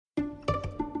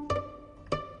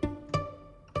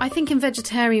I think in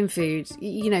vegetarian food,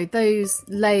 those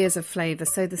layers of flavour,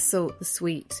 so the salt, the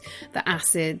sweet, the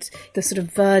acid, the sort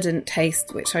of verdant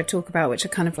taste, which I talk about, which are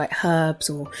kind of like herbs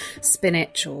or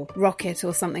spinach or rocket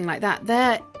or something like that,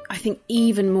 they're, I think,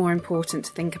 even more important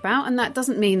to think about. And that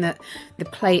doesn't mean that the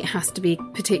plate has to be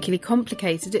particularly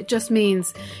complicated. It just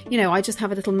means, I just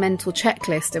have a little mental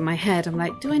checklist in my head. I'm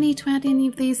like, do I need to add any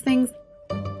of these things?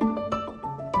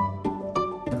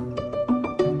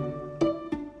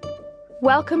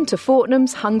 Welcome to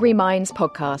Fortnum's Hungry Minds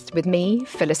podcast with me,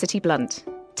 Felicity Blunt.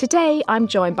 Today, I'm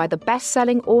joined by the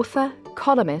best-selling author,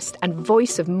 columnist, and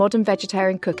voice of modern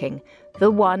vegetarian cooking, the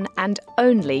one and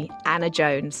only Anna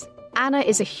Jones. Anna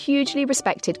is a hugely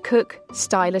respected cook,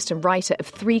 stylist, and writer of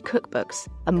 3 cookbooks: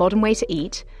 A Modern Way to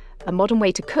Eat, A Modern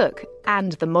Way to Cook,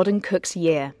 and The Modern Cook's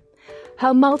Year.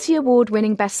 Her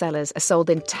multi-award-winning bestsellers are sold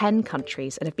in 10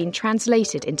 countries and have been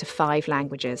translated into 5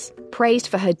 languages. Praised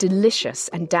for her delicious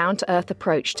and down-to-earth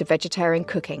approach to vegetarian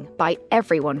cooking by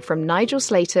everyone from Nigel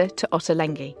Slater to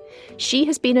Ottolenghi, she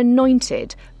has been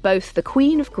anointed both the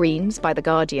Queen of Greens by The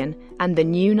Guardian and the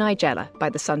New Nigella by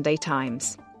The Sunday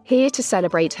Times. Here to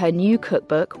celebrate her new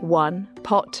cookbook, One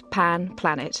Pot, Pan,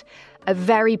 Planet, a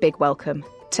very big welcome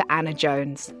to Anna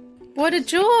Jones. What a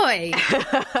joy!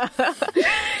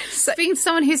 Being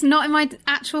someone who's not in my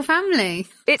actual family.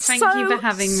 Thank you for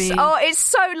having me. Oh, it's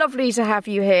so lovely to have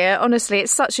you here. Honestly,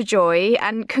 it's such a joy.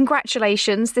 And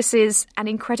congratulations. This is an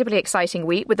incredibly exciting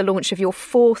week with the launch of your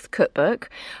 4th cookbook,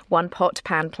 One Pot,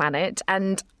 Pan, Planet.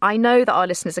 And I know that our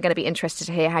listeners are going to be interested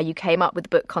to hear how you came up with the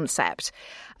book concept.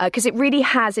 Because it really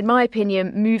has, in my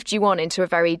opinion, moved you on into a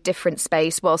very different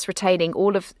space whilst retaining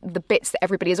all of the bits that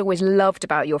everybody has always loved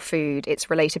about your food. Its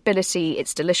relatability,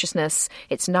 its deliciousness,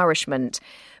 its nourishment.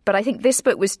 But I think this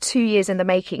book was 2 years in the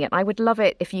making, and I would love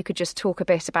it if you could just talk a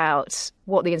bit about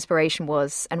what the inspiration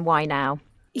was and why now.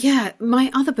 Yeah,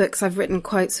 my other books I've written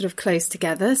quite sort of close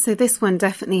together. So this one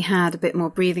definitely had a bit more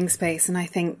breathing space, and I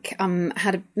think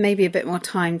had maybe a bit more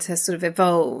time to sort of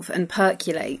evolve and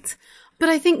percolate. But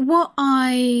I think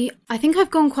I think I've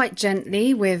gone quite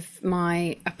gently with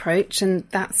my approach, and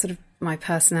that's sort of my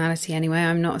personality anyway.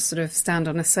 I'm not a sort of stand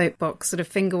on a soapbox sort of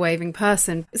finger waving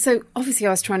person. So obviously I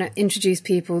was trying to introduce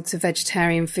people to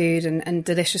vegetarian food and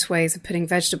delicious ways of putting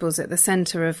vegetables at the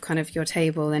centre of kind of your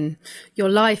table and your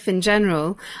life in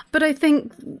general. But I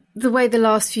think the way the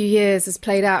last few years has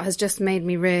played out has just made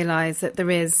me realise that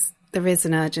there is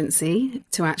an urgency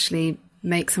to actually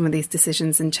make some of these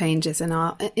decisions and changes in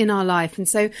our life. And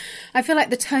so I feel like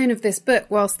the tone of this book,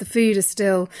 whilst the food is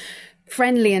still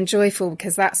friendly and joyful,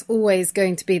 because that's always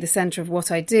going to be the centre of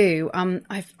what I do,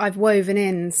 I've woven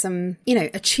in some,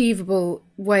 achievable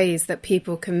ways that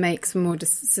people can make some more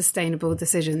sustainable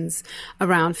decisions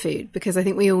around food, because I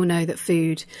think we all know that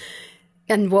food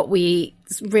and what we eat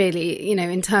really,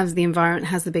 in terms of the environment,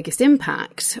 has the biggest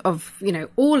impact of,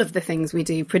 all of the things we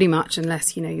do pretty much,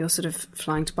 unless, you're sort of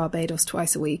flying to Barbados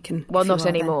twice a week. And well, not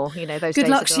anymore, those good days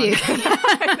luck to you.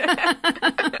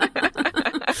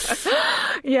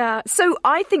 Yeah, so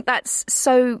I think that's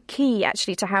so key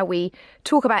actually to how we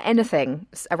talk about anything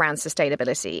around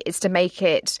sustainability, is to make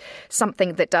it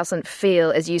something that doesn't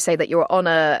feel, as you say, that you're on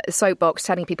a soapbox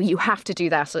telling people you have to do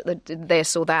that, or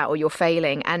this or that, or you're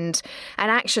failing. And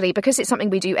actually, because it's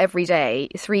something we do every day,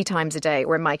 3 times a day,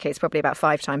 or in my case, probably about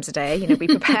 5 times a day, we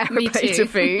prepare a plate of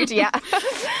food. Yeah.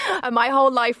 And my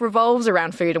whole life revolves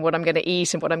around food and what I'm going to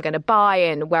eat and what I'm going to buy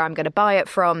and where I'm going to buy it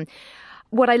from.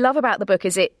 What I love about the book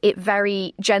is it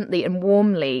very gently and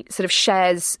warmly sort of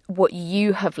shares what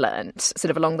you have learned sort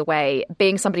of along the way,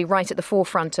 being somebody right at the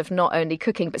forefront of not only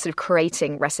cooking, but sort of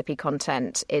creating recipe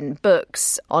content in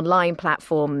books, online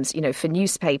platforms, for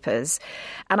newspapers.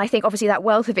 And I think obviously that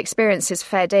wealth of experience is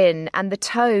fed in, and the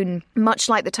tone, much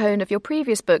like the tone of your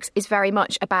previous books, is very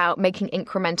much about making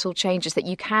incremental changes that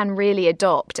you can really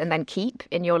adopt and then keep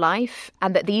in your life.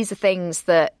 And that these are things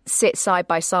that sit side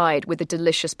by side with a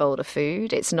delicious bowl of food.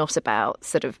 It's not about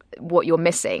sort of what you're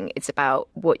missing. It's about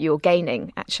what you're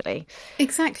gaining, actually.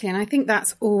 Exactly. And I think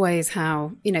that's always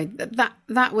how,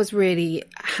 that was really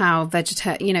how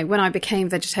when I became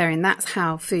vegetarian, that's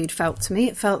how food felt to me.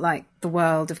 It felt like the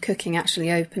world of cooking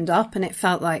actually opened up, and it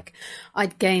felt like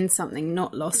I'd gained something,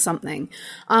 not lost something.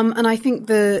 And I think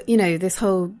this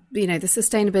whole, the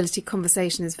sustainability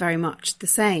conversation is very much the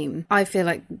same. I feel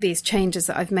like these changes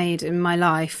that I've made in my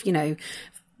life,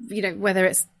 whether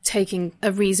it's taking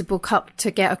a reusable cup to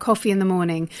get a coffee in the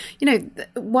morning,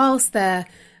 whilst they're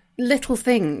little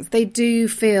things. They do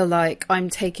feel like I'm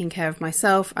taking care of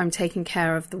myself, I'm taking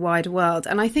care of the wider world.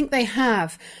 And I think they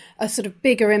have a sort of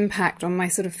bigger impact on my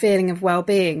sort of feeling of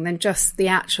well-being than just the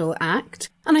actual act.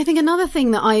 And I think another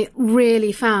thing that I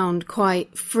really found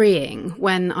quite freeing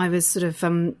when I was sort of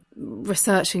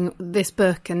researching this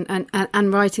book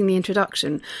and writing the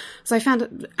introduction, so I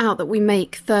found out that we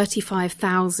make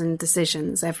 35,000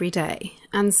 decisions every day.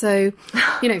 And so,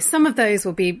 some of those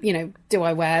will be, do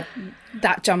I wear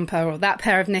that jumper or that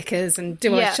pair of knickers, and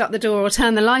do I shut the door or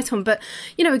turn the light on? But,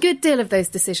 a good deal of those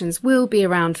decisions will be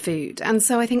around food. And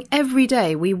so I think every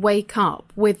day we wake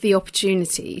up with the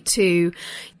opportunity to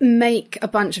make a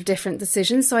bunch of different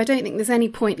decisions. So I don't think there's any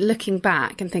point looking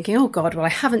back and thinking, oh God, well, I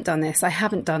haven't done this, I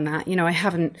haven't done that, I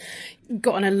haven't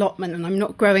got an allotment and I'm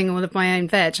not growing all of my own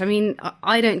veg. I mean,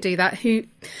 I don't do that.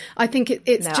 I think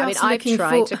it's no, just I've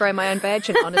tried to grow my own veg,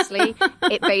 and honestly,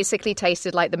 it basically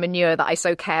tasted like the manure that I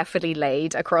so carefully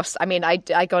laid across. I mean, I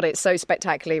got it so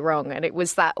spectacularly wrong, and it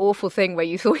was that awful thing where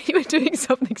you thought you were doing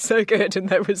something so good and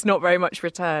there was not very much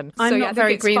return. I'm not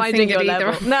very green-fingered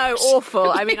either. No,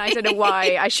 awful. I mean, I don't know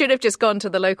why. I should have just gone to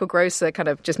the local grocer, kind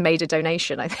of just made a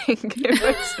donation, I think. It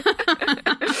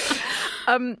was...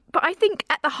 But I think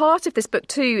at the heart of this book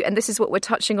too, and this is what we're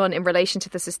touching on in relation to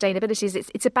the sustainability, is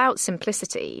it's about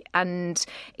simplicity, and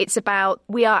it's about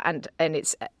and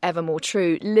it's ever more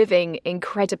true, living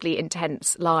incredibly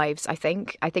intense lives. I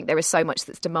think there is so much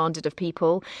that's demanded of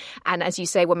people, and as you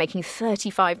say, we're making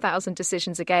 35,000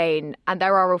 decisions again, and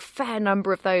there are a fair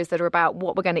number of those that are about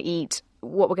what we're going to eat,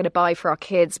 what we're going to buy for our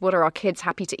kids, what are our kids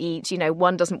happy to eat.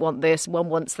 One doesn't want this, one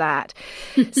wants that.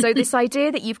 So this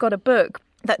idea that you've got a book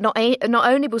that not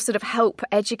only will sort of help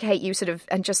educate you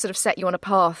and just sort of set you on a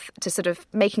path to sort of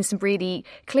making some really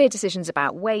clear decisions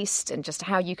about waste and just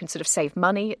how you can sort of save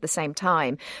money at the same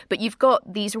time, but you've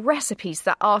got these recipes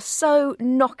that are so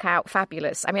knockout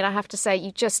fabulous. I mean, I have to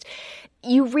say,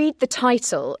 you read the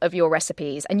title of your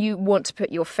recipes and you want to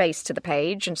put your face to the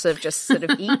page and sort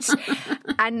of eat.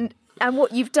 And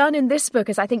what you've done in this book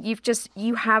is, I think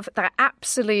you have that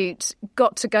absolute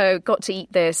got to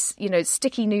eat this,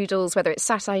 sticky noodles, whether it's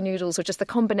satay noodles or just the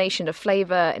combination of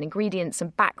flavour and ingredients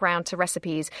and background to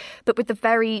recipes, but with the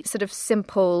very sort of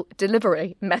simple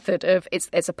delivery method of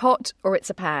it's a pot or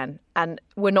it's a pan. And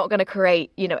we're not going to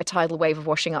create, a tidal wave of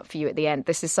washing up for you at the end.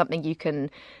 This is something you're going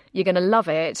to love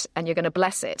it and you're going to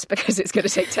bless it because it's going to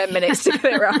take 10 minutes to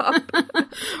clear up.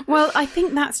 Well, I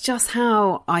think that's just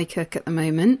how I cook at the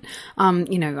moment.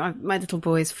 My little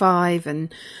boy is 5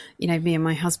 and, me and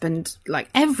my husband, like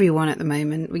everyone at the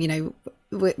moment,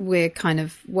 we're kind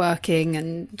of working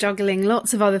and juggling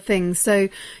lots of other things. So,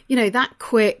 that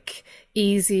quick,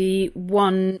 easy,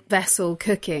 one vessel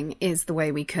cooking is the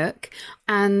way we cook.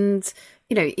 And,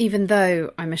 even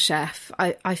though I'm a chef,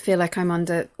 I feel like I'm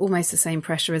under almost the same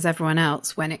pressure as everyone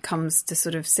else when it comes to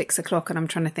sort of 6 o'clock and I'm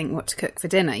trying to think what to cook for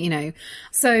dinner,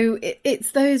 So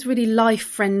it's those really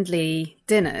life-friendly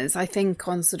dinners, I think,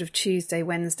 on sort of Tuesday,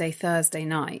 Wednesday, Thursday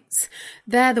nights.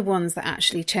 They're the ones that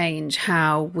actually change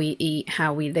how we eat,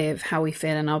 how we live, how we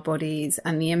feel in our bodies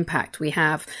and the impact we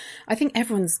have. I think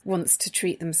everyone wants to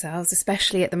treat themselves,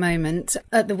 especially at the moment,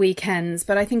 at the weekends.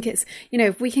 But I think it's,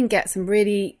 if we can get some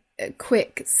really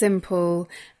quick, simple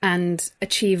and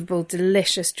achievable,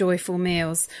 delicious, joyful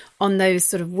meals on those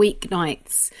sort of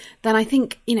weeknights, then I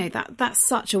think, that's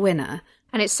such a winner.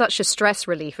 And it's such a stress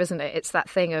relief, isn't it? It's that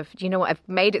thing of, I've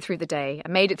made it through the day, I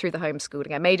made it through the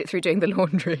homeschooling, I made it through doing the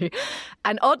laundry.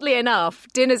 And oddly enough,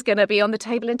 dinner's going to be on the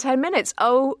table in 10 minutes.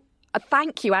 Oh,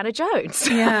 thank you, Anna Jones.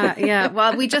 Yeah.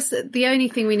 Well, the only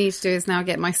thing we need to do is now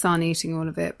get my son eating all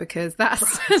of it, because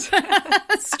that's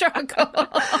a struggle.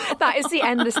 That is the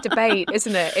endless debate,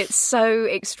 isn't it? It's so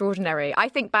extraordinary. I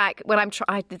think back when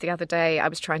I did the other day, I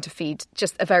was trying to feed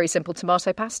just a very simple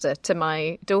tomato pasta to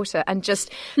my daughter, and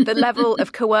just the level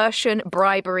of coercion,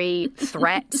 bribery,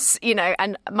 threats,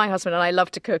 and my husband and I love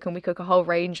to cook, and we cook a whole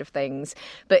range of things.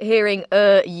 But hearing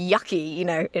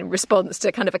yucky, in response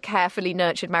to kind of a carefully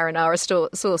nurtured marinara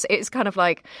sauce, it's kind of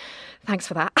like, thanks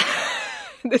for that.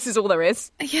 This is all there is.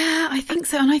 Yeah, I think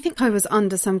so. And I think I was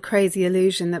under some crazy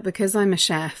illusion that because I'm a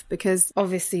chef, because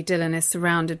obviously Dylan is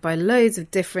surrounded by loads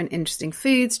of different interesting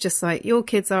foods, just like your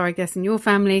kids are, I guess, in your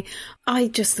family, I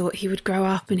just thought he would grow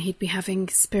up and he'd be having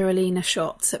spirulina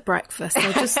shots at breakfast.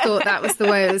 I just thought that was the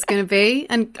way it was going to be.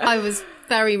 And I was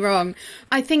very wrong.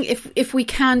 I think if we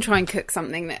can try and cook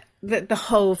something that the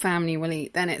whole family will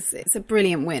eat, then it's a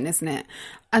brilliant win, isn't it?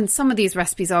 And some of these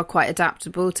recipes are quite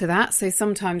adaptable to that. So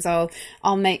sometimes I'll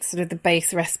make sort of the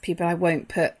base recipe, but I won't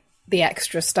put the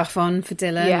extra stuff on for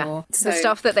Dylan. Yeah, or the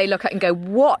stuff that they look at and go,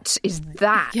 what is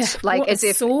that? Yeah, like, what, as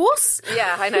if sauce?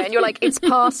 Yeah, I know. And you're like, it's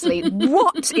parsley.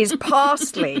 What is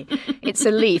parsley? It's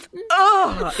a leaf.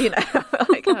 Oh,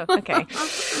 like, oh, okay.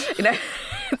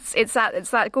 It's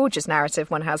that gorgeous narrative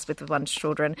one has with one's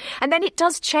children. And then it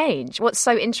does change. What's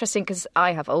so interesting, because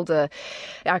I have older,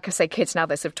 I can say kids now,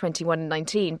 they're sort of 21 and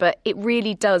 19, but it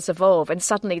really does evolve. And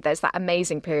suddenly there's that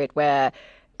amazing period where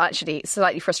actually,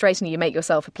 slightly frustratingly, you make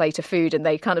yourself a plate of food and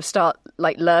they kind of start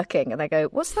like lurking and they go,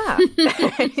 what's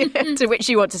that? To which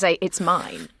you want to say, it's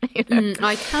mine.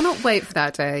 I cannot wait for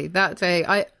that day.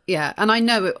 And I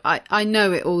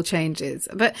know it all changes.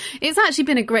 But it's actually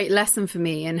been a great lesson for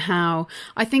me in how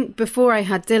I think before I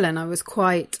had Dylan, I was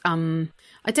quite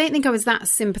I don't think I was that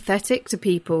sympathetic to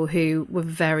people who were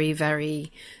very,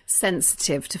 very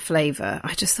sensitive to flavour.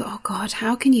 I just thought, oh God,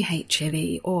 how can you hate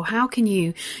chili? Or how can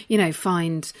you,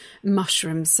 find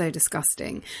mushrooms so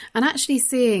disgusting? And actually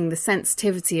seeing the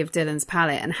sensitivity of Dylan's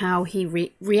palate and how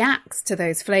he reacts to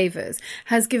those flavours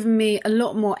has given me a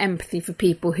lot more empathy for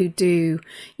people who do,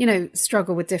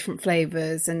 struggle with different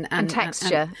flavours and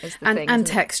texture is the thing. And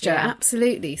texture, yeah.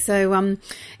 Absolutely. So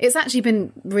it's actually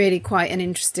been really quite an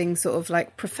interesting sort of like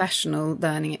professional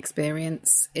learning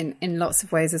experience in lots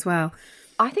of ways as well.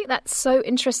 I think that's so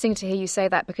interesting to hear you say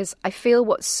that, because I feel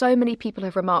what so many people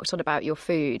have remarked on about your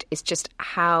food is just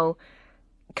how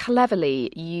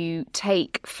cleverly you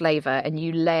take flavour and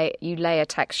you layer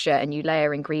texture and you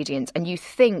layer ingredients and you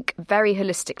think very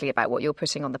holistically about what you're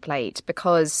putting on the plate,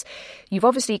 because you've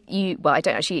obviously, I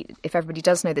don't actually, if everybody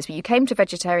does know this, but you came to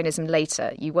vegetarianism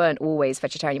later. You weren't always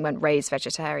vegetarian, you weren't raised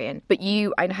vegetarian, but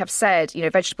you, I have said,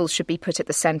 vegetables should be put at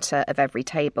the centre of every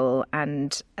table,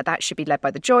 and that should be led by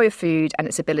the joy of food and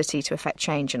its ability to affect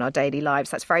change in our daily lives.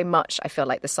 That's very much, I feel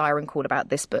like, the siren call about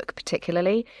this book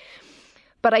particularly.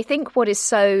 But I think what is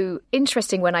so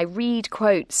interesting when I read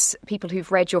quotes, people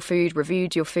who've read your food,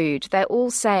 reviewed your food, they're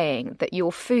all saying that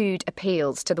your food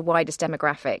appeals to the widest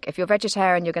demographic. If you're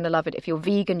vegetarian, you're going to love it. If you're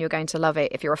vegan, you're going to love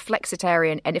it. If you're a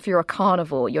flexitarian, and if you're a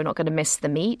carnivore, you're not going to miss the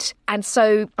meat. And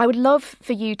so I would love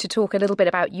for you to talk a little bit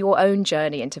about your own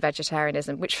journey into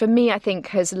vegetarianism, which for me, I think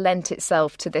has lent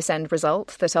itself to this end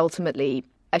result, that ultimately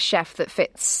a chef that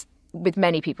fits with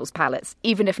many people's palates,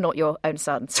 even if not your own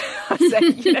son's. So,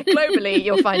 globally,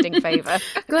 you're finding favour.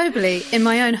 Globally, in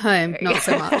my own home, not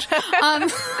so much.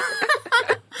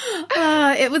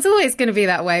 It was always going to be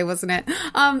that way, wasn't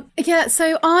it?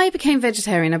 So I became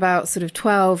vegetarian about sort of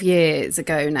 12 years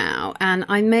ago now, and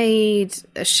I made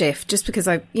a shift just because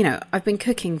I've been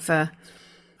cooking for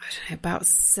about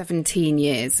 17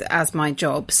 years as my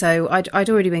job. So I'd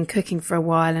already been cooking for a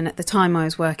while. And at the time I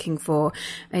was working for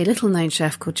a little known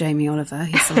chef called Jamie Oliver,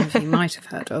 who some of you might have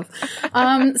heard of.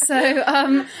 And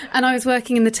I was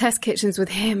working in the test kitchens with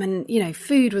him, and,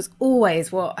 food was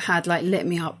always what had like lit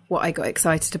me up, what I got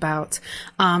excited about.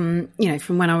 From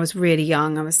when I was really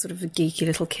young, I was sort of a geeky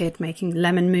little kid making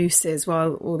lemon mousses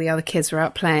while all the other kids were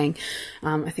out playing.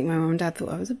 I think my mum and dad thought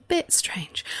I was a bit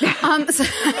strange.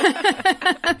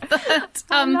 But,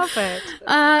 I love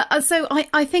it. So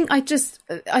I think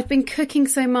I'd been cooking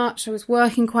so much, I was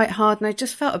working quite hard, and I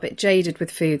just felt a bit jaded with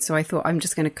food. So I thought, I'm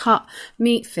just going to cut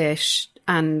meat, fish,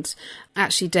 and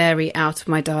actually dairy out of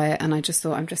my diet. And I just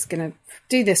thought, I'm just going to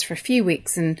do this for a few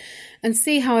weeks and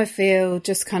see how I feel,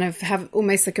 just kind of have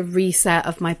almost like a reset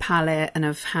of my palate and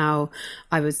of how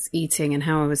I was eating and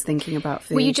how I was thinking about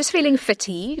food. Were you just feeling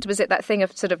fatigued? Was it that thing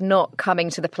of sort of not coming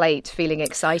to the plate, feeling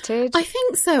excited? I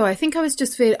think so. I think I was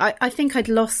just I think I'd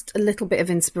lost a little bit of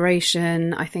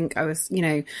inspiration. I think I was,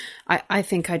 I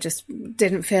think I just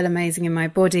didn't feel amazing in my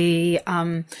body.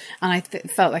 And I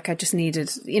felt like I just needed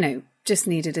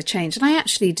a change. And I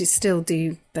actually still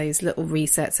do those little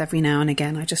resets every now and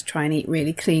again. I just try and eat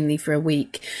really cleanly for a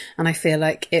week, and I feel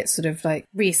like it sort of like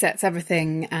resets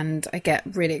everything, and I get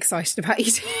really excited about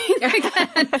eating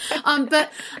again.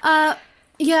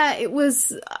 It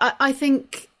was, I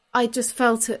think I just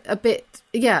felt a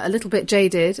little bit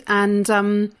jaded. And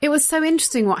it was so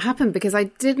interesting what happened, because I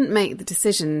didn't make the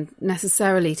decision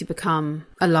necessarily to become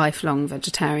a lifelong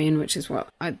vegetarian, which is what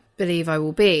I believe I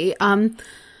will be.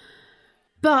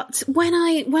 But when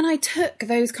I took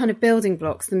those kind of building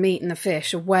blocks, the meat and the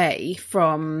fish, away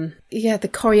from, the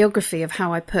choreography of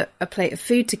how I put a plate of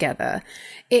food together,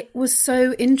 it was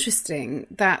so interesting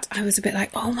that I was a bit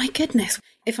like, oh my goodness,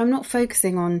 if I'm not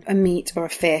focusing on a meat or a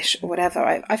fish or whatever,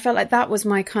 I felt like that was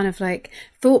my kind of like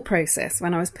thought process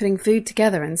when I was putting food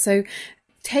together. And so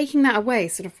taking that away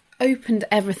sort of opened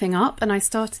everything up, and I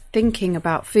started thinking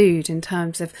about food in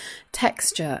terms of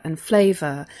texture and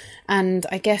flavour, and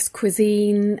I guess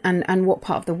cuisine, and what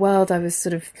part of the world I was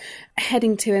sort of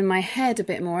heading to in my head a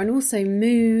bit more, and also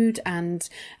mood and,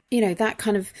 you know, that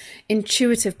kind of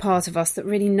intuitive part of us that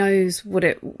really knows what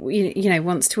it, you know,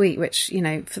 wants to eat, which, you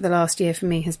know, for the last year for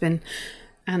me has been,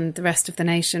 and the rest of the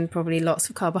nation, probably lots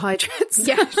of carbohydrates.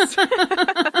 Yes.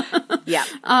 Yeah.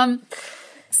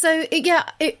 So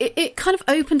it kind of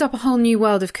opened up a whole new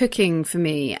world of cooking for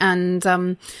me. And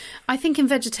I think in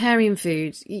vegetarian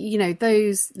food, you know,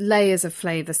 those layers of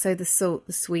flavour, so the salt,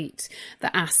 the sweet,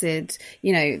 the acid,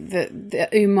 you know, the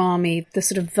umami, the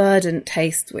sort of verdant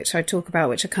taste, which I talk about,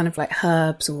 which are kind of like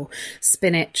herbs or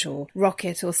spinach or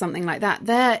rocket or something like that,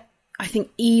 they're, I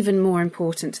think, even more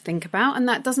important to think about. And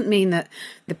that doesn't mean that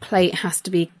the plate has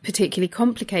to be particularly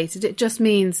complicated. It just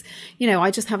means, you know, I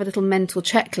just have a little mental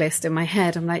checklist in my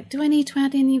head. I'm like, do I need to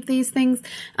add any of these things?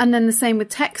 And then the same with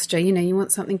texture. You know, you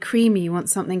want something creamy, you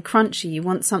want something crunchy, you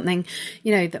want something,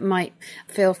 you know, that might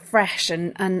feel fresh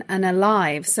and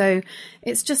alive. So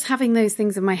it's just having those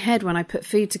things in my head when I put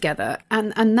food together.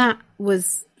 And that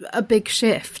was a big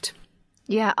shift.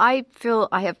 Yeah, I feel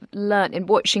I have learnt in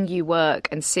watching you work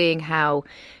and seeing how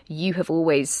you have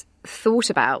always thought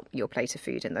about your plate of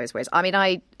food in those ways. I mean,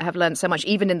 I have learned so much,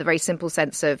 even in the very simple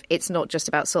sense of it's not just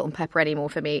about salt and pepper anymore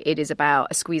for me. It is about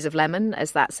a squeeze of lemon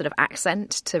as that sort of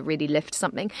accent to really lift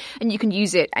something. And you can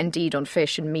use it indeed on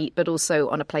fish and meat, but also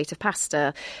on a plate of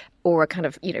pasta or a kind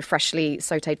of, you know, freshly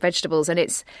sautéed vegetables. And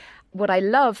it's what I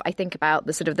love, I think, about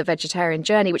the sort of the vegetarian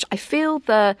journey, which I feel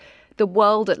the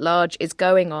world at large is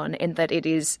going on, in that it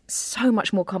is so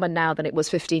much more common now than it was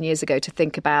 15 years ago to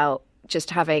think about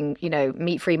just having, you know,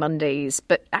 meat-free Mondays,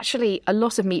 but actually a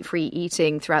lot of meat-free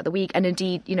eating throughout the week. And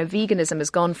indeed, you know, veganism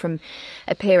has gone from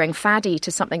appearing faddy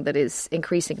to something that is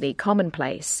increasingly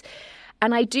commonplace.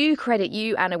 And I do credit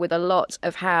you, Anna, with a lot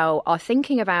of how our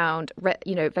thinking around,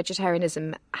 you know,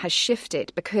 vegetarianism has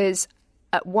shifted, because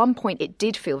at one point, it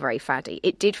did feel very faddy.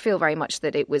 It did feel very much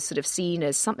that it was sort of seen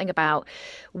as something about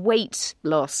weight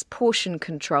loss, portion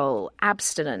control,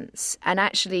 abstinence. And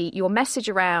actually, your message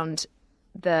around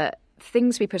the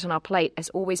things we put on our plate has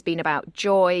always been about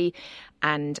joy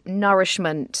and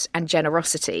nourishment and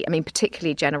generosity. I mean,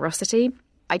 particularly generosity.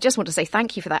 I just want to say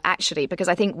thank you for that, actually, because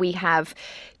I think we have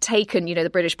taken, you know, the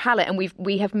British palate, and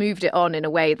we have moved it on in a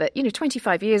way that, you know,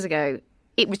 25 years ago,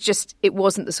 it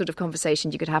wasn't the sort of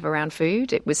conversation you could have around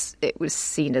food. It was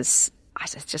seen as,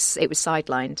 it was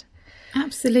sidelined.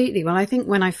 Absolutely. Well, I think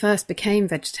when I first became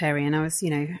vegetarian, I was,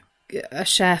 you know, a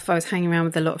chef. I was hanging around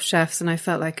with a lot of chefs, and I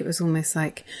felt like it was almost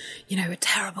like, you know, a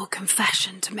terrible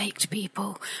confession to make to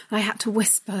people. I had to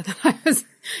whisper that I was,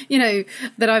 you know,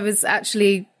 that I was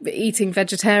actually eating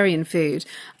vegetarian food.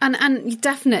 And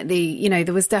definitely, you know,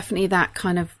 there was definitely that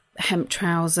kind of hemp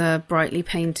trouser, brightly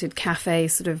painted cafe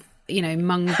sort of, you know,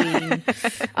 mung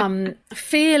bean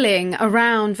feeling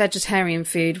around vegetarian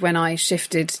food when I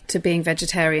shifted to being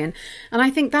vegetarian. And I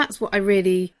think that's what I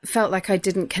really felt like I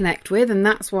didn't connect with. And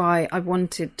that's why I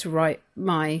wanted to write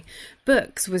my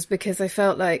books, was because I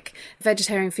felt like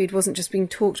vegetarian food wasn't just being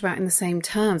talked about in the same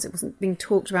terms. It wasn't being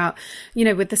talked about, you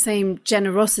know, with the same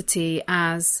generosity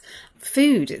as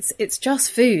food. It's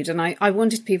just food. And I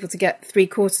wanted people to get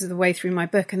 3/4 of the way through my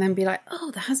book and then be like,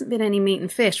 oh, there hasn't been any meat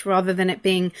and fish, rather than it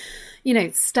being, you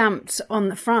know, stamped on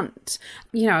the front.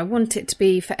 You know, I want it to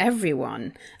be for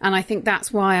everyone. And I think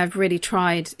that's why I've really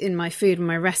tried in my food and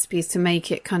my recipes to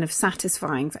make it kind of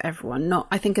satisfying for everyone.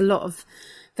 I think a lot of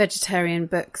vegetarian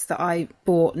books that I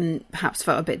bought and perhaps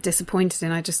felt a bit disappointed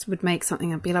in, I just would make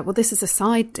something and be like, well, this is a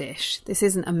side dish. This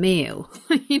isn't a meal,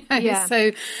 you know? Yeah.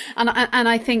 So, and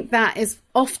I think that is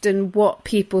often what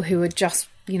people who are just,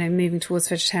 you know, moving towards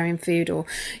vegetarian food, or,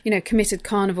 you know, committed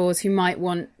carnivores who might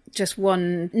want just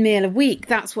one meal a week,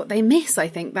 that's what they miss, I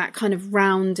think, that kind of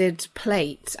rounded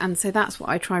plate. And so that's what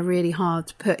I try really hard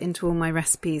to put into all my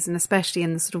recipes, and especially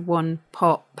in the sort of one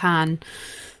pot pan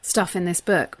stuff in this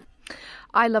book.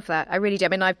 I love that. I really do. I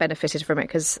mean, I've benefited from it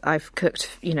because I've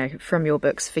cooked, you know, from your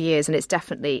books for years. And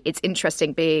it's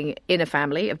interesting being in a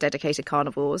family of dedicated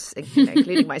carnivores, you know,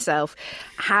 including myself,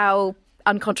 how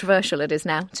uncontroversial it is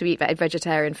now to eat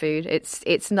vegetarian food.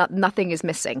 It's not, nothing is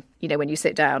missing, you know, when you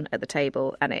sit down at the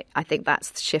table. And I think the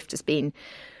shift has been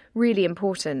really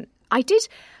important. I did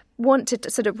want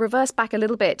to sort of reverse back a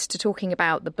little bit to talking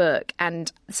about the book, and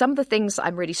some of the things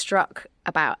I'm really struck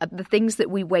about are the things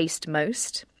that we waste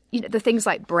most. You know, the things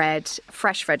like bread,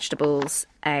 fresh vegetables,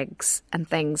 eggs and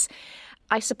things.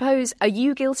 I suppose, are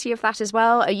you guilty of that as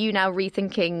well? Are you now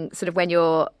rethinking sort of when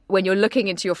you're looking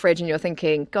into your fridge and you're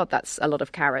thinking, God, that's a lot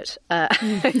of carrot? Are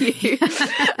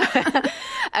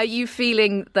you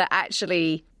feeling that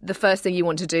actually the first thing you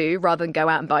want to do, rather than go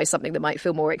out and buy something that might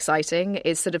feel more exciting,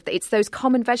 is sort of, it's those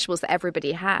common vegetables that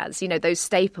everybody has, those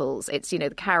staples. It's, the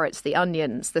carrots, the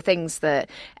onions, the things that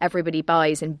everybody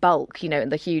buys in bulk, in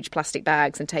the huge plastic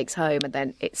bags and takes home. And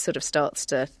then it sort of starts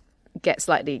to get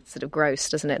slightly sort of gross,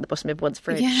 doesn't it, at the bottom of one's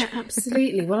fridge? Yeah,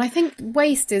 absolutely. Well, I think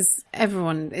waste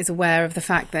everyone is aware of the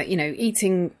fact that,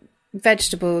 eating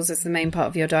vegetables as the main part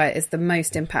of your diet is the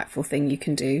most impactful thing you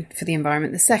can do for the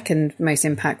environment. The second most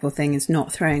impactful thing is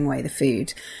not throwing away the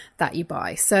food that you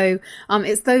buy. So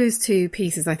it's those two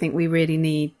pieces I think we really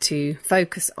need to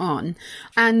focus on.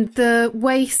 And the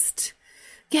waste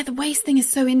thing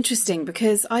is so interesting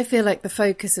because I feel like the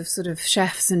focus of sort of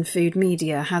chefs and food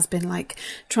media has been like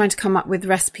trying to come up with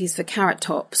recipes for carrot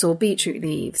tops or beetroot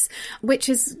leaves, which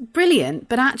is brilliant.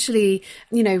 But actually,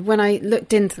 when I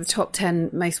looked into the top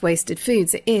 10 most wasted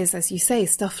foods, it is, as you say,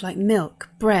 stuff like milk,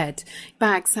 bread,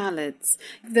 bag salads,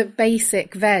 the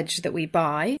basic veg that we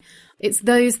buy. It's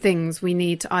those things we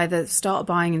need to either start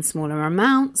buying in smaller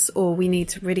amounts, or we need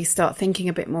to really start thinking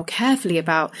a bit more carefully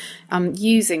about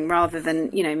using, rather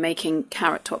than, making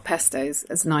carrot top pestos,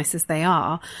 as nice as they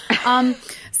are. I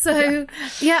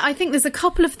think there's a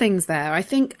couple of things there. I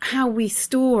think how we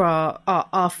store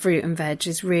our fruit and veg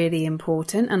is really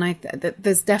important. And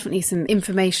there's definitely some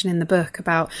information in the book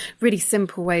about really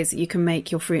simple ways that you can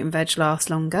make your fruit and veg last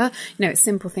longer. It's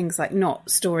simple things like not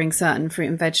storing certain fruit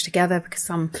and veg together, because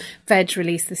some veg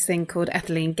release this thing called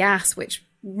ethylene gas, which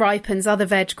ripens other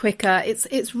veg quicker.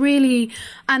 It's really,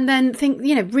 and then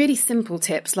really simple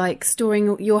tips like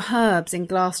storing your herbs in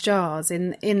glass jars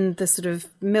in the sort of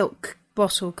milk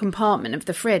bottle compartment of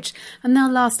the fridge, and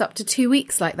they'll last up to 2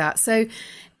 weeks like that. So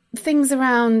things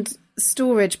around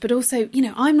storage, but also,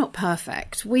 I'm not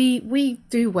perfect. We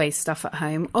do waste stuff at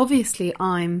home. Obviously,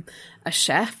 I'm a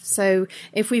chef, so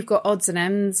if we've got odds and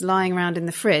ends lying around in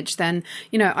the fridge, then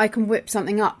I can whip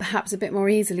something up perhaps a bit more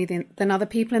easily than other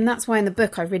people. And that's why in the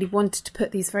book I really wanted to put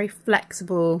these very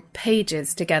flexible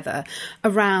pages together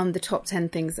around the top 10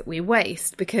 things that we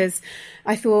waste, because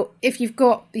I thought if you've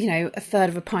got a third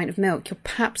of a pint of milk, you're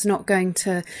perhaps not going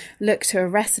to look to a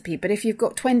recipe, but if you've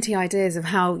got 20 ideas of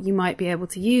how you might be able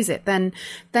to use it, then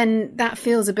that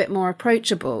feels a bit more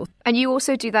approachable. And you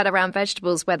also do that around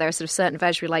vegetables, where there are sort of certain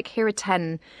veg where like, here are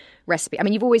 10 recipe. I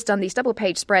mean, you've always done these double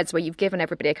page spreads where you've given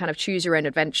everybody a kind of choose your own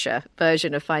adventure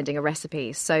version of finding a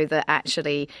recipe, so that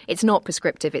actually it's not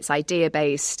prescriptive, it's idea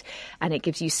based, and it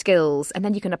gives you skills, and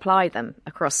then you can apply them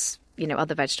across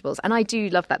other vegetables. And I do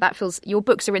love that. That feels, your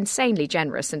books are insanely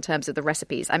generous in terms of the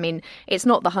recipes. I mean, it's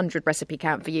not the 100 recipe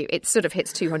count for you. It sort of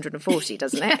hits 240,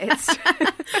 doesn't it? It's...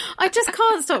 I just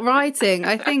can't stop writing.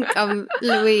 I think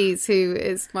Louise, who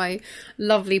is my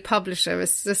lovely publisher,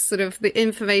 is just sort of, the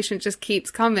information just keeps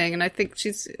coming. And I think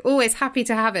she's always happy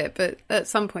to have it. But at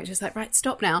some point she's like, right,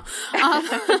 stop now.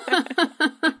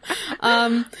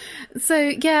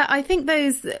 I think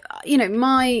those,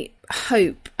 my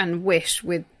hope and wish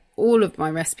with all of my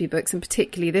recipe books, and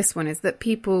particularly this one, is that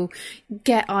people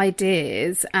get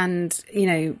ideas and,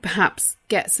 perhaps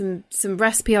get some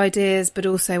recipe ideas, but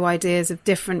also ideas of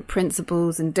different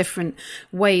principles and different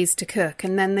ways to cook.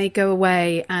 And then they go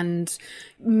away and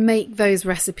make those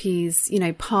recipes,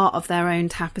 part of their own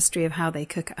tapestry of how they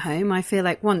cook at home. I feel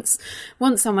like once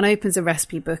someone opens a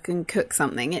recipe book and cooks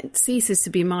something, it ceases to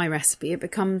be my recipe. It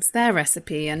becomes their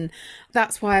recipe. And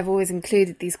that's why I've always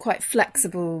included these quite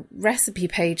flexible recipe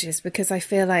pages, because I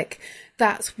feel like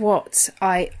that's what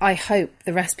I hope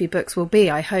the recipe books will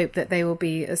be. I hope that they will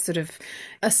be a sort of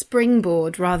a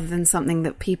springboard rather than something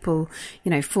that people,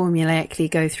 formulaically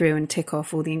go through and tick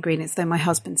off all the ingredients, though my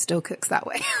husband still cooks that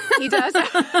way. He does.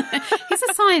 He's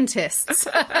a scientist.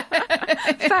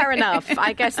 Fair enough.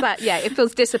 I guess that, it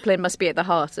feels discipline must be at the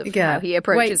heart of how he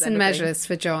approaches weights and measures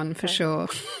for John, for sure.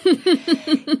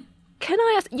 Can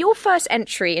I ask, your first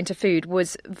entry into food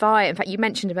was via, in fact, you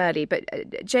mentioned him earlier, but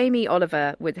Jamie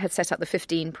Oliver had set up the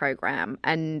 15 programme,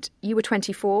 and you were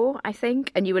 24, I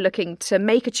think, and you were looking to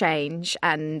make a change,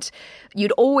 and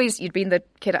you'd been the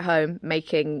kid at home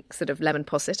making sort of lemon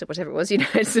posset or whatever it was,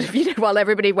 while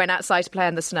everybody went outside to play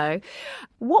in the snow.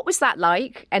 What was that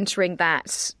like, entering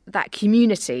that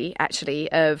community,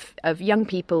 actually, of young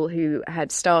people who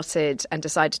had started and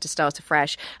decided to start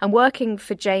afresh and working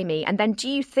for Jamie? And then do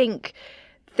you think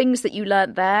things that you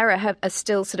learnt there are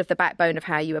still sort of the backbone of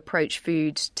how you approach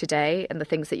food today, and the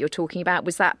things that you're talking about?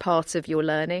 Was that part of your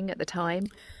learning at the time?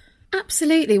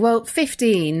 Absolutely. Well,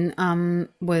 15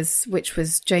 which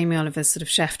was Jamie Oliver's sort of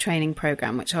chef training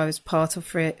program, which I was part of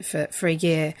for a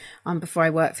year before I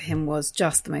worked for him, was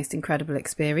just the most incredible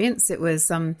experience. It was,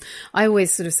 I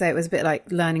always sort of say it was a bit like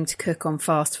learning to cook on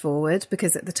fast forward,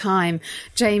 because at the time,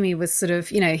 Jamie was sort of,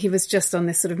 he was just on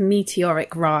this sort of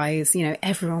meteoric rise.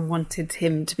 Everyone wanted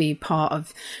him to be part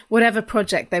of whatever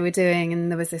project they were doing.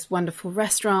 And there was this wonderful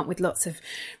restaurant with lots of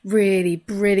really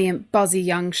brilliant, buzzy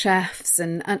young chefs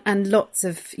and lots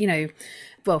of,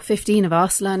 15 of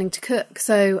us learning to cook.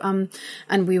 So,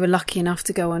 and we were lucky enough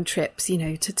to go on trips,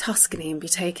 to Tuscany and be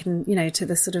taken, to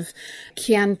the sort of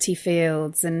Chianti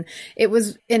fields. And it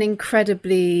was an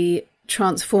incredibly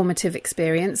transformative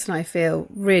experience. And I feel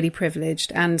really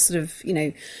privileged and sort of,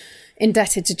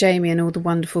 indebted to Jamie and all the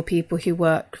wonderful people who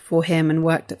worked for him and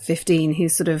worked at 15, who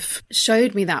sort of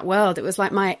showed me that world. It was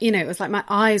like my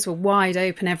eyes were wide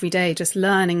open every day, just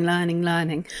learning,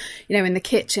 in the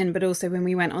kitchen, but also when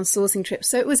we went on sourcing trips.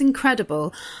 So it was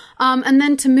incredible. And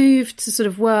then to move to sort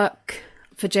of work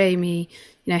for Jamie,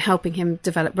 helping him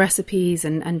develop recipes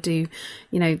and do,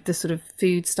 the sort of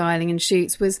food styling and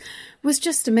shoots was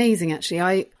just amazing, actually.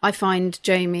 I find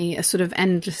Jamie a sort of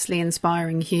endlessly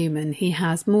inspiring human. He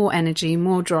has more energy,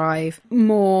 more drive,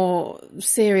 more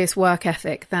serious work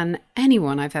ethic than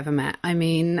anyone I've ever met. I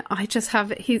mean, I just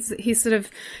have, he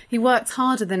works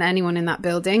harder than anyone in that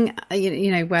building,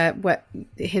 where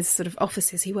his sort of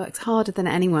offices, he works harder than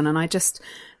anyone. And I just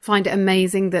find it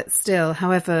amazing that still,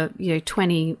 however,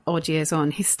 20 odd years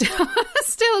on, he's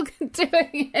still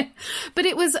doing it. But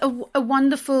it was a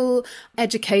wonderful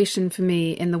education for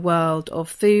me in the world of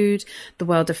food, the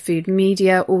world of food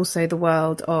media, also the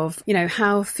world of,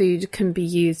 how food can be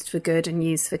used for good and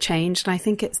used for change. And I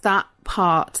think it's that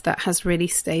part that has really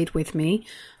stayed with me.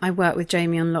 I worked with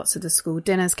Jamie on lots of the school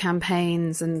dinners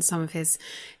campaigns and some of his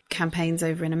campaigns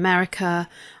over in America.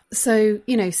 So,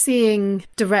 seeing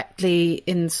directly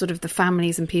in sort of the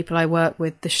families and people I work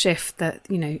with, the shift that,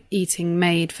 eating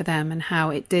made for them and how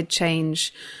it did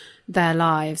change their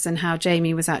lives, and how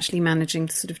Jamie was actually managing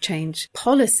to sort of change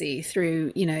policy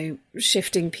through,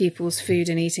 shifting people's food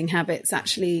and eating habits,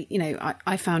 actually,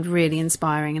 I found really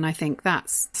inspiring. And I think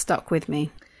that's stuck with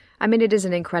me. I mean, it is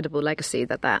an incredible legacy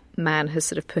that man has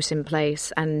sort of put in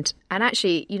place. And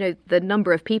actually, the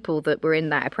number of people that were in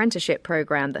that apprenticeship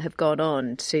program that have gone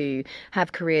on to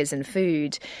have careers in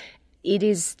food, it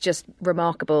is just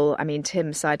remarkable. I mean,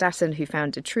 Tim Sayadasan, who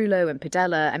founded Trullo and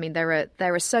Padella, I mean, there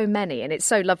are so many. And it's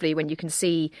so lovely when you can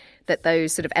see that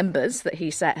those sort of embers that he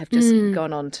set have just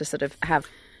gone on to sort of have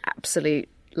absolute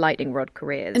lightning rod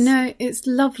careers. No, it's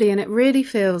lovely, and it really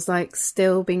feels like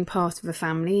still being part of a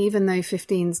family, even though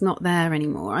 15's not there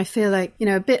anymore. I feel like,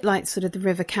 a bit like sort of the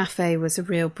River Cafe was a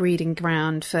real breeding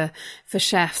ground for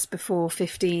chefs before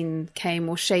 15 came,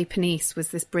 or Chez Panisse was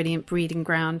this brilliant breeding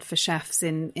ground for chefs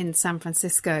in San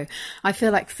Francisco. I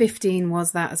feel like 15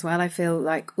 was that as well. I feel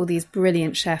like all these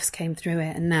brilliant chefs came through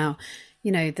it, and now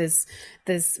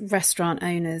there's restaurant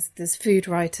owners, there's food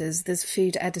writers, there's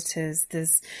food editors,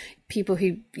 there's people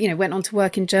who, went on to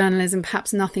work in journalism,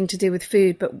 perhaps nothing to do with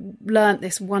food, but learnt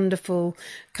this wonderful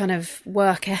kind of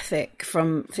work ethic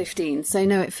from 15. So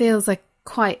no, it feels like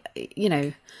quite,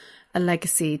 a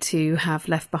legacy to have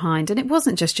left behind. And it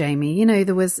wasn't just Jamie,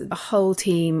 there was a whole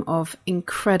team of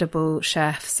incredible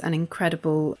chefs and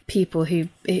incredible people who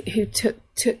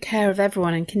took care of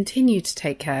everyone and continue to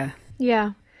take care.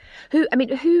 Yeah.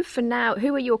 Who for now,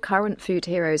 who are your current food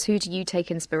heroes? Who do you take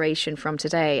inspiration from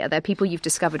today? Are there people you've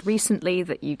discovered recently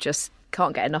that you just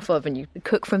can't get enough of and you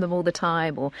cook from them all the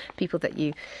time, or people that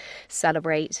you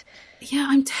celebrate? Yeah,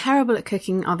 I'm terrible at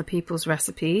cooking other people's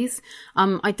recipes.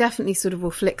 I definitely sort of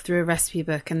will flick through a recipe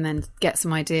book and then get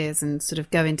some ideas and sort of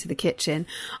go into the kitchen.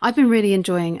 I've been really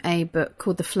enjoying a book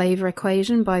called The Flavor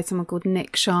Equation by someone called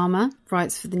Nick Sharma,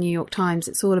 writes for the New York Times.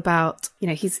 It's all about,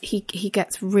 he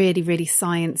gets really, really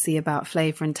sciencey about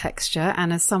flavor and texture.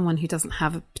 And as someone who doesn't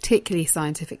have a particularly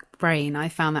scientific brain, I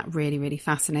found that really, really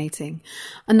fascinating.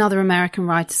 Another American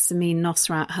writer, Samin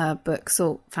Nosrat, her book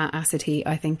Salt, Fat, Acid, Heat,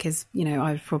 I think is,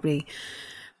 I would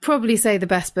probably say the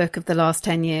best book of the last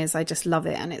 10 years. I just love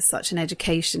it. And it's such an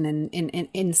education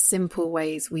in simple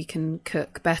ways we can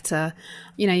cook better.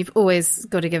 You've always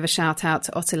got to give a shout out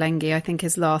to Ottolenghi. I think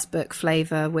his last book,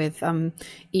 Flavor, with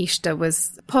Ishta,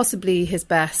 was possibly his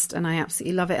best. And I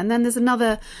absolutely love it. And then there's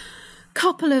another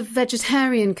couple of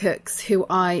vegetarian cooks who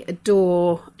I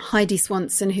adore. Heidi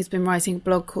Swanson, who's been writing a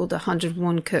blog called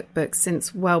 101 Cookbooks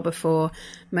since well before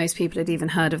most people had even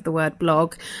heard of the word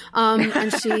blog.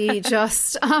 And she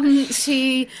just,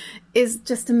 she is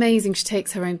just amazing. She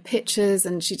takes her own pictures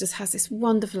and she just has this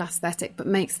wonderful aesthetic, but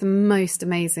makes the most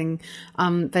amazing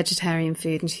vegetarian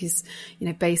food. And she's,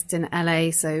 based in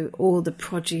LA, so all the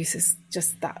produce is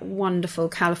just that wonderful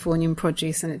Californian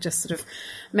produce, and it just sort of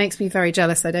makes me very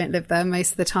jealous. I don't live there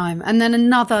most of the time. And then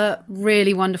another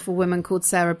really wonderful woman called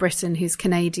Sarah Britton, who's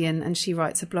Canadian, and she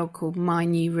writes a blog called My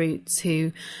New Roots,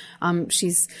 who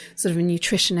she's sort of a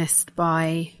nutritionist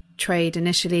by trade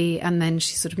initially, and then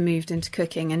she sort of moved into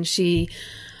cooking, and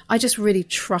I just really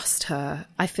trust her.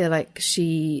 I feel like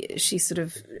she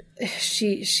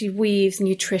weaves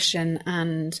nutrition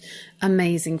and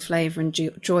amazing flavour and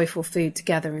joyful food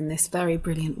together in this very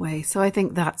brilliant way. So I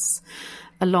think that's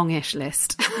a longish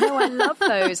list. No, I love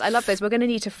those. We're going to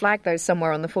need to flag those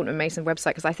somewhere on the Fortnum & Mason website,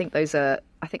 because I think those are,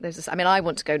 I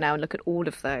want to go now and look at all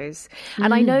of those.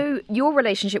 And I know your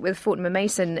relationship with Fortnum &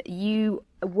 Mason, you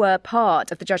were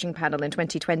part of the judging panel in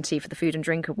 2020 for the Food and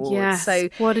Drink Awards. Yes, so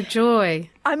what a joy.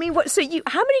 I mean,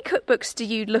 how many cookbooks do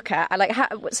you look at?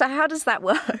 How does that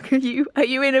work? Are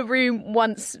you in a room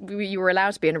once you were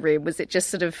allowed to be in a room? Was it just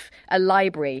sort of a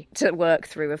library to work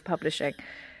through of publishing?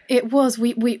 It was.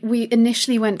 We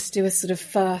initially went to do a sort of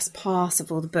first pass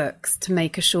of all the books to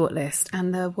make a shortlist,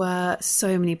 and there were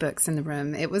so many books in the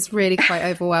room. It was really quite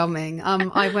overwhelming.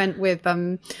 I went with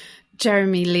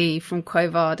Jeremy Lee from Quo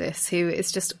Vadis, who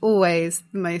is just always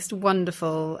the most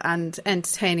wonderful and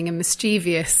entertaining and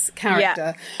mischievous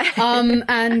character.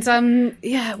 Yeah.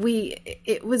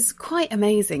 It was quite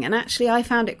amazing, and actually I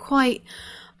found it quite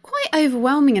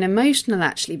overwhelming and emotional,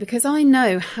 actually, because I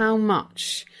know how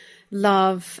much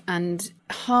love and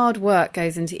hard work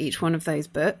goes into each one of those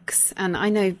books. And I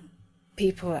know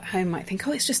people at home might think,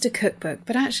 it's just a cookbook.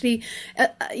 But actually,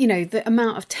 the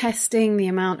amount of testing, the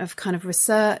amount of kind of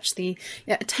research, the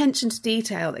attention to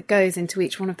detail that goes into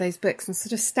each one of those books, and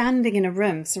sort of standing in a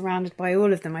room surrounded by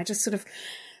all of them, I just sort of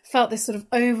felt this sort of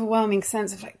overwhelming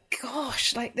sense of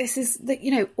gosh, this is that,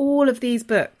 all of these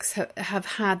books have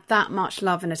had that much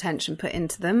love and attention put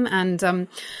into them. And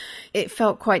it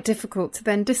felt quite difficult to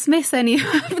then dismiss any of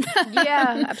them.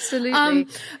 Yeah, absolutely.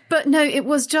 But no, it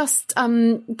was just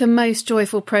the most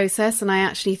joyful process. And I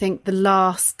actually think the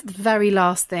very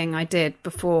last thing I did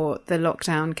before the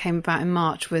lockdown came about in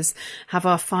March was have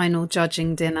our final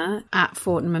judging dinner at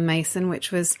Fortnum & Mason,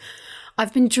 which was,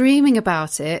 I've been dreaming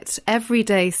about it every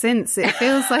day since. It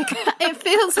feels like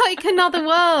another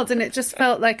world, and it just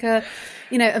felt like a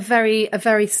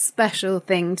very special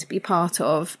thing to be part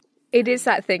of. It is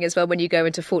that thing as well when you go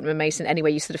into Fortnum & Mason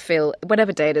anyway, you sort of feel,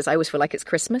 whatever day it is, I always feel like it's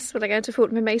Christmas when I go into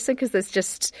Fortnum & Mason, because there's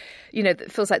just, it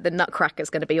feels like the Nutcracker's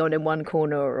going to be on in one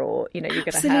corner, or, you're going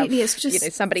to have, it's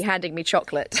just, somebody handing me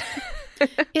chocolate.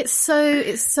 It's so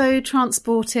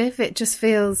transportive. It just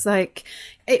feels like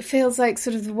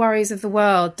sort of the worries of the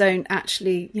world don't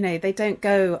actually, they don't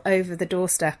go over the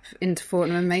doorstep into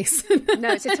Fortnum & Mason.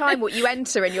 No, it's a time what you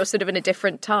enter and you're sort of in a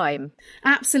different time.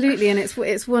 Absolutely, and it's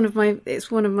one of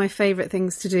my favourite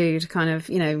things to do, to kind of,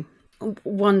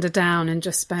 wander down and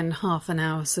just spend half an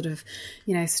hour sort of,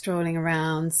 strolling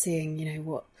around, seeing,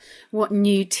 what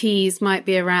new teas might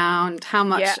be around, how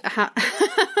much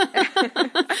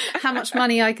how much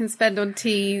money I can spend on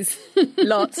teas.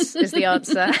 Lots is the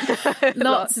answer.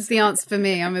 Lots is the answer for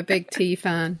me. I'm a big tea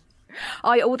fan.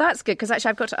 Well, that's good, because actually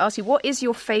I've got to ask you, what is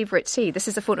your favourite tea? This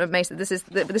is the Fortnum & Mason. This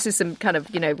is some kind of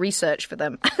research for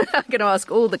them. I'm going to ask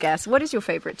all the guests. What is your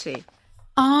favourite tea?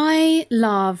 I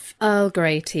love Earl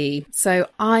Grey tea. So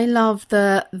I love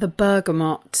the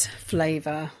bergamot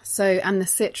flavour, and the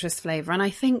citrus flavour. And I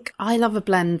think I love a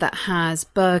blend that has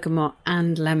bergamot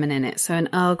and lemon in it. So an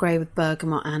Earl Grey with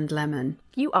bergamot and lemon.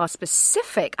 You are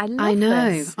specific. I love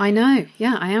this. I know.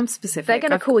 Yeah, I am specific. They're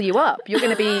going to call you up. You're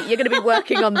going to be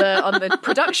working on the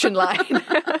production line.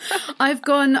 I've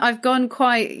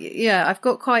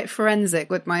got quite forensic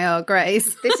with my Earl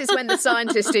Greys. This is when the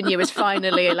scientist in you is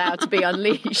finally allowed to be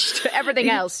unleashed. Everything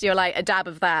else, you're like a dab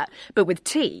of that, but with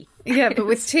tea. Yeah, but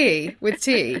with tea.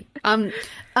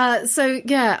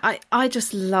 I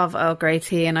just love Earl Grey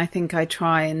tea, and I think I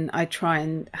try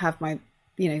and have my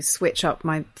switch up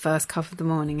my first cup of the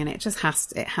morning, and it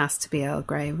has to be Earl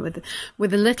Grey with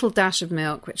a little dash of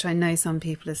milk, which I know some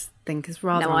people think is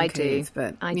rather uncouth,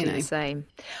 but I do the same.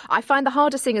 I find the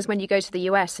hardest thing is when you go to the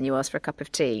US and you ask for a cup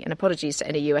of tea, and apologies to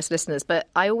any US listeners, but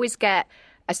I always get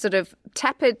a sort of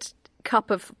tepid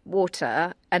cup of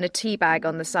water and a tea bag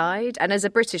on the side, and as a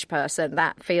British person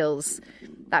that feels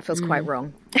quite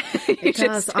wrong. It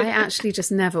does. I actually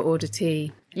just never order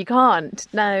tea. You can't.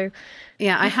 No.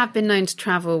 Yeah, I have been known to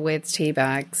travel with tea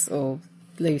bags or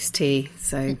loose tea,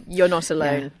 so you're not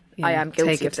alone. I am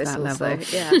guilty of this also. Level.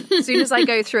 Yeah. As soon as I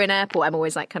go through an airport, I'm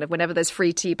always like, kind of, whenever there's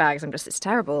free tea bags, it's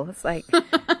terrible. It's like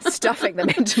stuffing them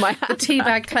into my hand. The tea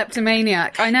bag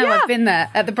kleptomaniac. I know, I've been there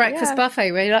at the breakfast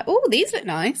buffet where you're like, oh, these look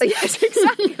nice. Yes,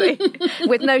 exactly.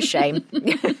 With no shame.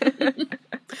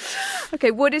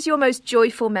 Okay, what is your most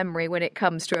joyful memory when it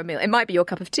comes to a meal? It might be your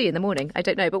cup of tea in the morning, I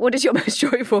don't know, but what is your most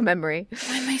joyful memory?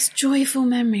 My most joyful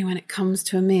memory when it comes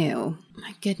to a meal?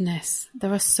 My goodness,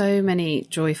 there are so many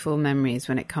joyful memories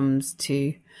when it comes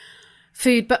to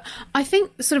food, but I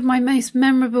think sort of my most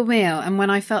memorable meal and when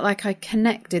I felt like I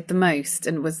connected the most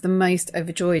and was the most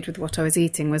overjoyed with what I was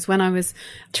eating was when I was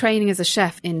training as a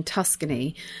chef in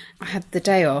Tuscany. I had the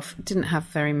day off, didn't have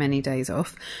very many days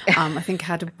off. I think I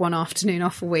had one afternoon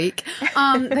off a week.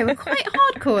 They were quite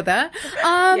hardcore there.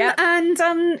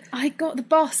 And I got the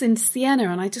bus into Siena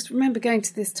and I just remember going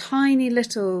to this tiny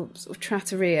little sort of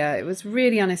trattoria. It was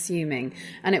really unassuming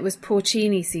and it was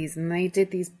porcini season. They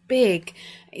did these big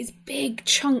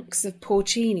chunks of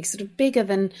porcini, sort of bigger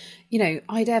than,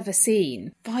 I'd ever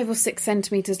seen. 5 or 6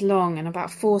 centimetres long and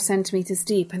about 4 centimetres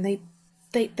deep. And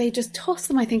they just tossed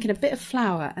them, I think, in a bit of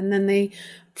flour and then they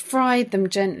fried them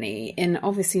gently in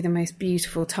obviously the most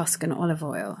beautiful Tuscan olive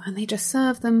oil. And they just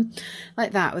served them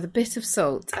like that with a bit of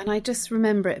salt. And I just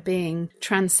remember it being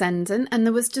transcendent. And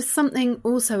there was just something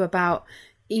also about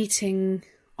eating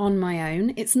on my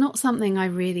own. It's not something I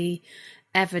really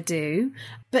ever do,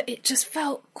 but it just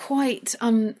felt quite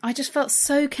I just felt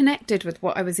so connected with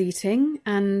what I was eating,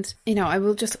 and I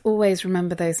will just always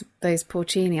remember those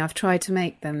porcini. I've tried to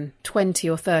make them 20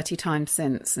 or 30 times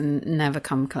since and never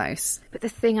come close. But the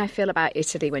thing I feel about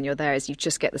Italy when you're there is you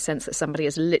just get the sense that somebody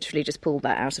has literally just pulled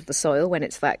that out of the soil when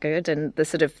it's that good, and the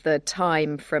sort of the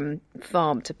time from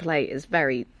farm to plate is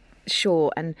very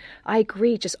short. And I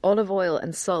agree, just olive oil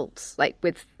and salt, like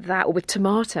with that, or with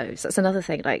tomatoes, that's another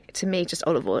thing, like to me just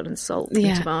olive oil and salt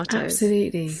and tomatoes,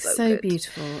 absolutely, so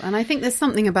beautiful. And I think there's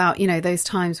something about those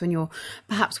times when you're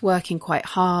perhaps working quite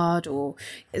hard, or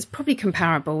it's probably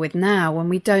comparable with now when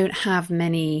we don't have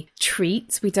many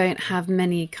treats, we don't have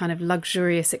many kind of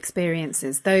luxurious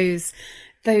experiences, those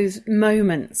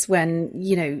moments when,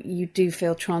 you do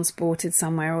feel transported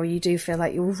somewhere or you do feel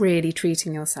like you're really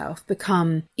treating yourself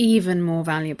become even more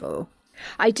valuable.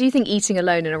 I do think eating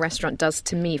alone in a restaurant does,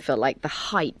 to me, feel like the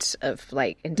height of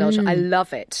like indulgence. I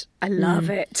love it. I love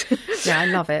it. Yeah, I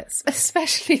love it.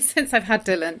 Especially since I've had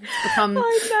Dylan.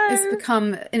 It's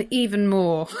become an even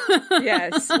more.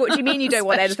 Yes. What do you mean you don't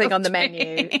want anything on the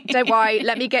menu? Don't worry.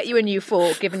 Let me get you a new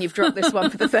fork, given you've dropped this one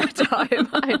for the 3rd time.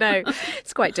 I know.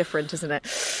 It's quite different, isn't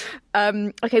it?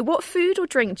 Okay, what food or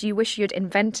drink do you wish you'd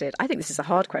invented? I think this is a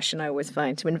hard question I always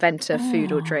find, to invent a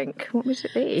food or drink. What would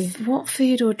it be? What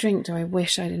food or drink do I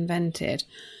wish I'd invented?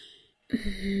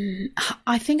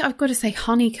 I think I've got to say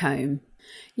honeycomb.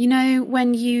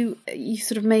 When you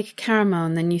sort of make a caramel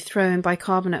and then you throw in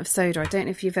bicarbonate of soda, I don't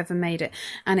know if you've ever made it,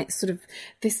 and it's sort of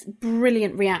this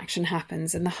brilliant reaction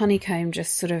happens and the honeycomb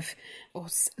just sort of, or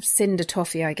cinder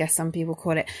toffee, I guess some people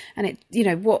call it, and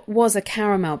it, what was a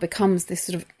caramel becomes this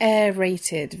sort of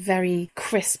aerated, very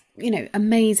crisp,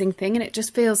 amazing thing, and it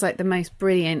just feels like the most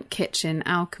brilliant kitchen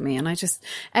alchemy. And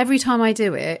every time I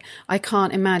do it, I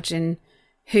can't imagine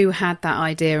who had that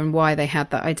idea and why they had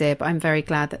that idea, but I'm very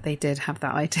glad that they did have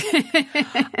that idea.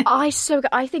 I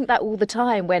think that all the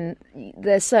time when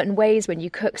there's certain ways when you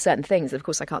cook certain things. Of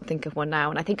course, I can't think of one now.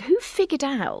 And I think, who figured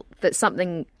out that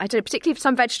something, I don't know, particularly for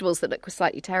some vegetables that look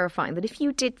slightly terrifying, that if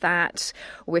you did that,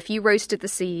 or if you roasted the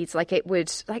seeds, like it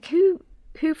would, like who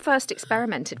first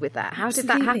experimented with that? How did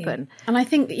that happen? And I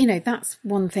think, that's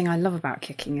one thing I love about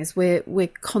cooking is we're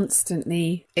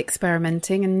constantly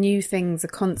experimenting and new things are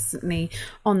constantly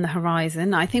on the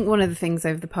horizon. I think one of the things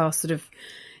over the past sort of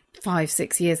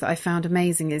 5-6 years that I found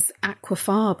amazing is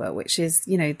aquafaba, which is,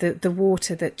 the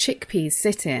water that chickpeas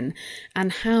sit in,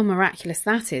 and how miraculous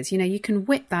that is. You can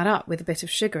whip that up with a bit of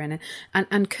sugar in it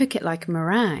and cook it like a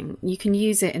meringue. You can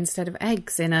use it instead of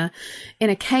eggs in a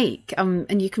cake,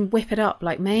 and you can whip it up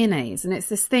like mayonnaise. And it's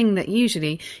this thing that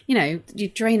usually, you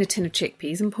drain a tin of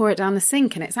chickpeas and pour it down the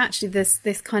sink, and it's actually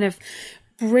this kind of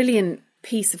brilliant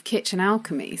piece of kitchen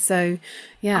alchemy. So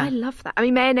yeah, I love that. I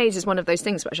mean, mayonnaise is one of those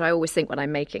things which I always think when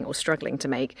I'm making or struggling to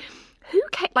make,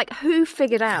 who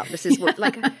figured out this is what,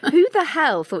 who the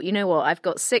hell thought, I've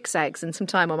got 6 eggs and some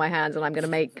time on my hands and I'm going to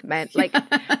make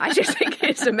I just think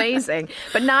it's amazing.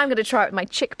 But now I'm going to try it with my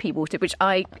chickpea water, which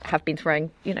I have been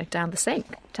throwing down the sink.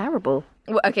 Terrible.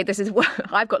 Well, okay,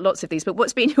 I've got lots of these, but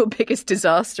what's been your biggest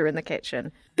disaster in the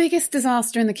kitchen? Biggest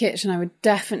disaster in the kitchen, I would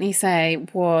definitely say,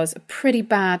 was a pretty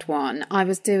bad one. I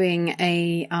was doing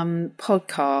a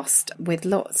podcast with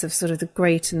lots of sort of the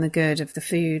great and the good of the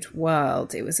food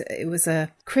world. It was a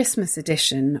Christmas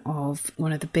edition of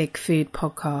one of the big food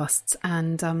podcasts,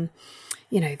 and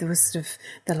there was sort of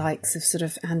the likes of sort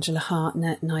of Angela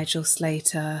Hartnett, Nigel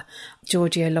Slater,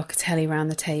 Giorgio Locatelli around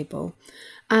the table.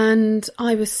 And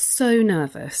I was so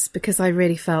nervous because I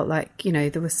really felt like,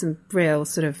 there was some real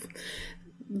sort of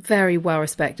very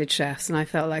well-respected chefs, and I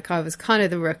felt like I was kind of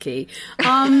the rookie.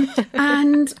 And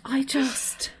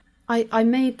I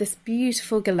made this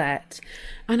beautiful galette,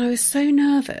 and I was so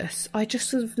nervous, I just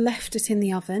sort of left it in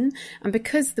the oven. And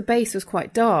because the base was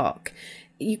quite dark,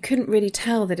 you couldn't really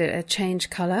tell that it had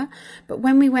changed colour. But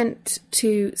when we went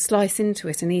to slice into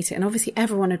it and eat it, and obviously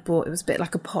everyone had bought, it was a bit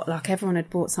like a potluck, everyone had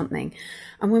bought something.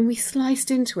 And when we sliced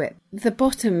into it, the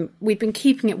bottom, we'd been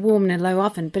keeping it warm in a low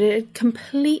oven, but it had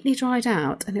completely dried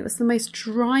out, and it was the most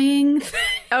drying thing.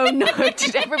 Oh no,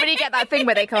 did everybody get that thing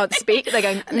where they can't speak? They're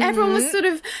going, And everyone was sort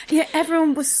of,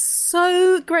 everyone was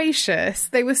so gracious.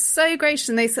 They were so gracious,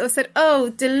 and they sort of said, oh,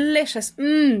 delicious.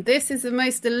 This is the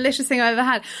most delicious thing I've ever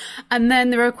had. And then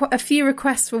there were a few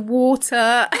requests for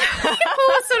water. People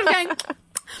were sort of going...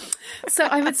 So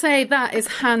I would say that is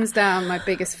hands down my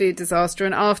biggest food disaster.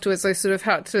 And afterwards I sort of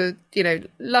had to,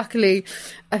 luckily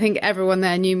I think everyone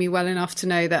there knew me well enough to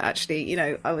know that actually,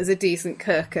 I was a decent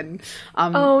cook, and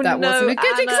that wasn't a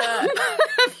good example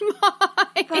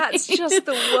of That's just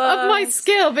the worst. Of my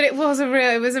skill, but it was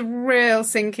a real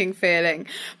sinking feeling.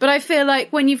 But I feel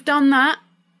like when you've done that,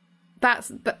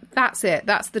 that's it.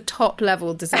 That's the top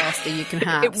level disaster you can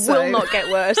have. It will not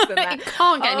get worse than that. It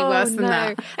can't get any worse than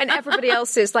that. And everybody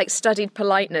else's studied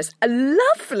politeness.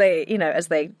 Lovely, as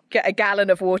they get a gallon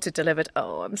of water delivered.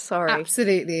 Oh, I'm sorry.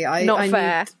 Absolutely. Not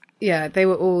fair. Yeah, they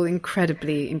were all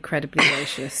incredibly, incredibly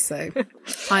gracious. So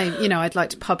I'd like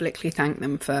to publicly thank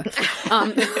them for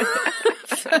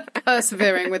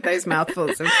persevering with those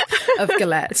mouthfuls of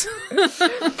galette.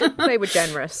 They were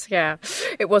generous, yeah.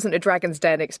 It wasn't a Dragon's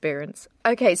Den experience.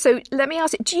 Okay, so let me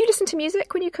ask you, do you listen to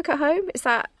music when you cook at home? Is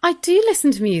that... I do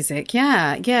listen to music,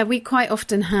 yeah. Yeah, we quite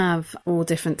often have all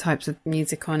different types of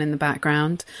music on in the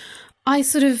background. I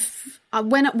sort of...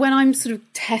 When I'm sort of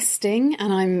testing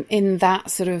and I'm in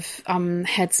that sort of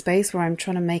headspace where I'm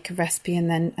trying to make a recipe and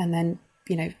then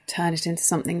turn it into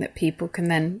something that people can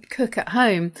then cook at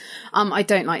home, I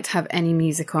don't like to have any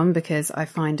music on because I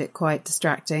find it quite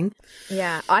distracting.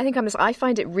 Yeah, I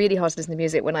find it really hard to listen to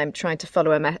music when I'm trying to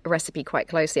follow a recipe quite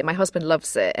closely. My husband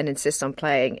loves it and insists on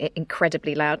playing it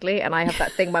incredibly loudly, and I have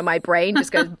that thing where my brain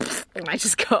just goes and I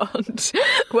just can't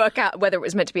work out whether it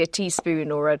was meant to be a teaspoon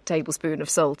or a tablespoon of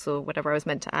salt or whatever I was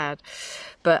meant to add.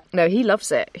 But no, he loves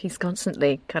it. He's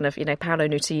constantly kind of, Paolo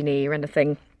Nutini or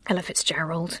anything. Ella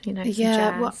Fitzgerald, yeah.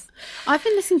 Jazz. Well, I've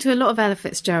been listening to a lot of Ella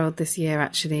Fitzgerald this year,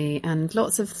 actually, and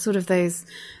lots of sort of those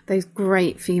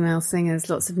great female singers,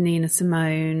 lots of Nina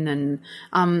Simone, and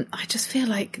I just feel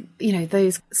like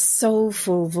those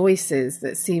soulful voices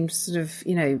that seem to sort of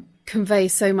convey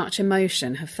so much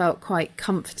emotion have felt quite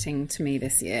comforting to me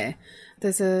this year.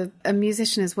 There's a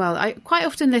musician as well. I quite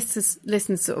often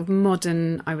listen to sort of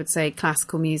modern, I would say,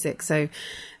 classical music. So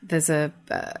there's an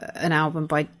album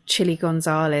by Chili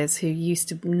Gonzalez, who used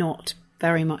to not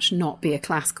be a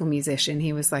classical musician.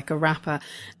 He was like a rapper.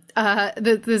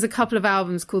 There's a couple of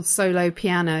albums called Solo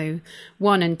Piano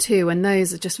 1 and 2, and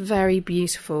those are just very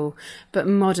beautiful but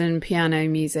modern piano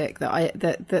music that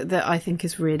I think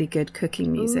is really good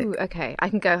cooking music. Ooh, okay, I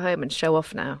can go home and show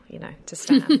off now, to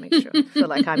Stan, make sure I feel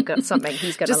like I've got something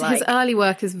he's going to like. His early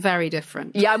work is very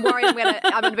different. Yeah, I'm worried I'm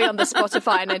going to be on the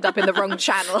Spotify and end up in the wrong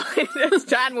channel.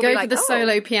 Stan will go be for like, the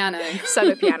solo piano.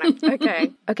 Solo piano.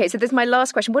 Okay. So this is my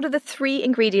last question. What are the 3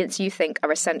 ingredients you think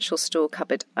are essential store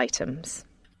cupboard items?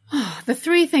 The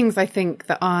 3 things I think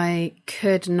that I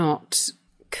could not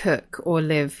cook or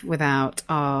live without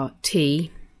are tea,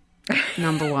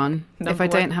 number 1. If I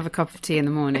don't have a cup of tea in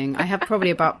the morning, I have probably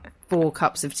about 4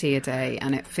 cups of tea a day,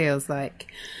 and it feels like,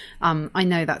 I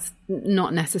know that's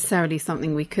not necessarily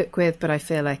something we cook with, but I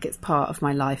feel like it's part of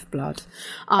my lifeblood.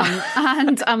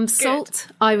 And salt,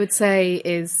 I would say,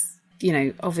 is,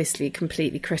 obviously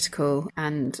completely critical,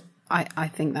 and I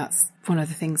think that's one of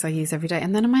the things I use every day.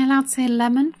 And then am I allowed to say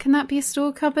lemon? Can that be a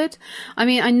store cupboard? I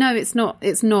mean, I know it's not,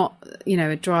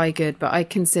 a dry good, but I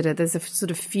consider there's a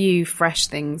sort of few fresh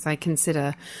things I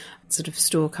consider sort of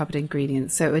store cupboard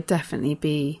ingredients. So it would definitely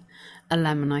be a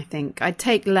lemon, I think. I'd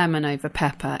take lemon over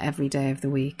pepper every day of the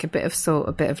week. A bit of salt,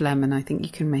 a bit of lemon. I think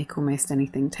you can make almost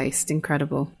anything taste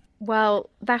incredible. Well,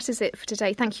 that is it for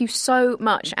today. Thank you so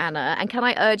much, Anna. And can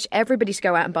I urge everybody to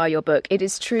go out and buy your book? It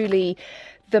is truly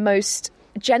the most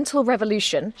gentle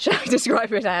revolution, shall I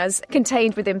describe it as,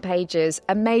 contained within pages,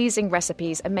 amazing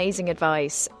recipes, amazing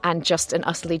advice, and just an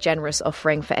utterly generous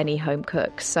offering for any home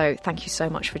cook. So thank you so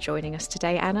much for joining us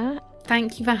today, Anna.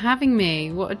 Thank you for having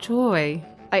me. What a joy.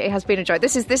 It has been a joy.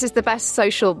 This is the best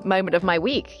social moment of my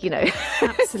week, you know.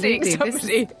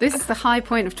 Absolutely. This is the high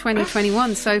point of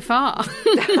 2021 so far.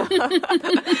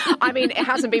 I mean, it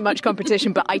hasn't been much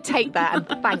competition, but I take that and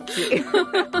thank you.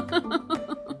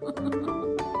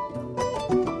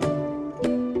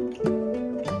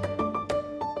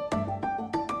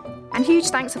 And huge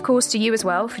thanks, of course, to you as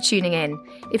well for tuning in.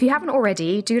 If you haven't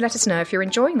already, do let us know if you're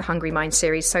enjoying the Hungry Mind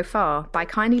series so far by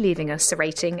kindly leaving us a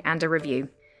rating and a review.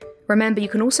 Remember, you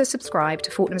can also subscribe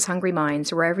to Fortnum's Hungry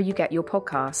Minds wherever you get your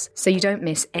podcasts, so you don't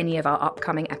miss any of our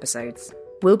upcoming episodes.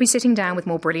 We'll be sitting down with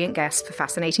more brilliant guests for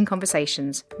fascinating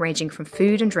conversations, ranging from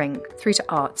food and drink through to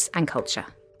arts and culture.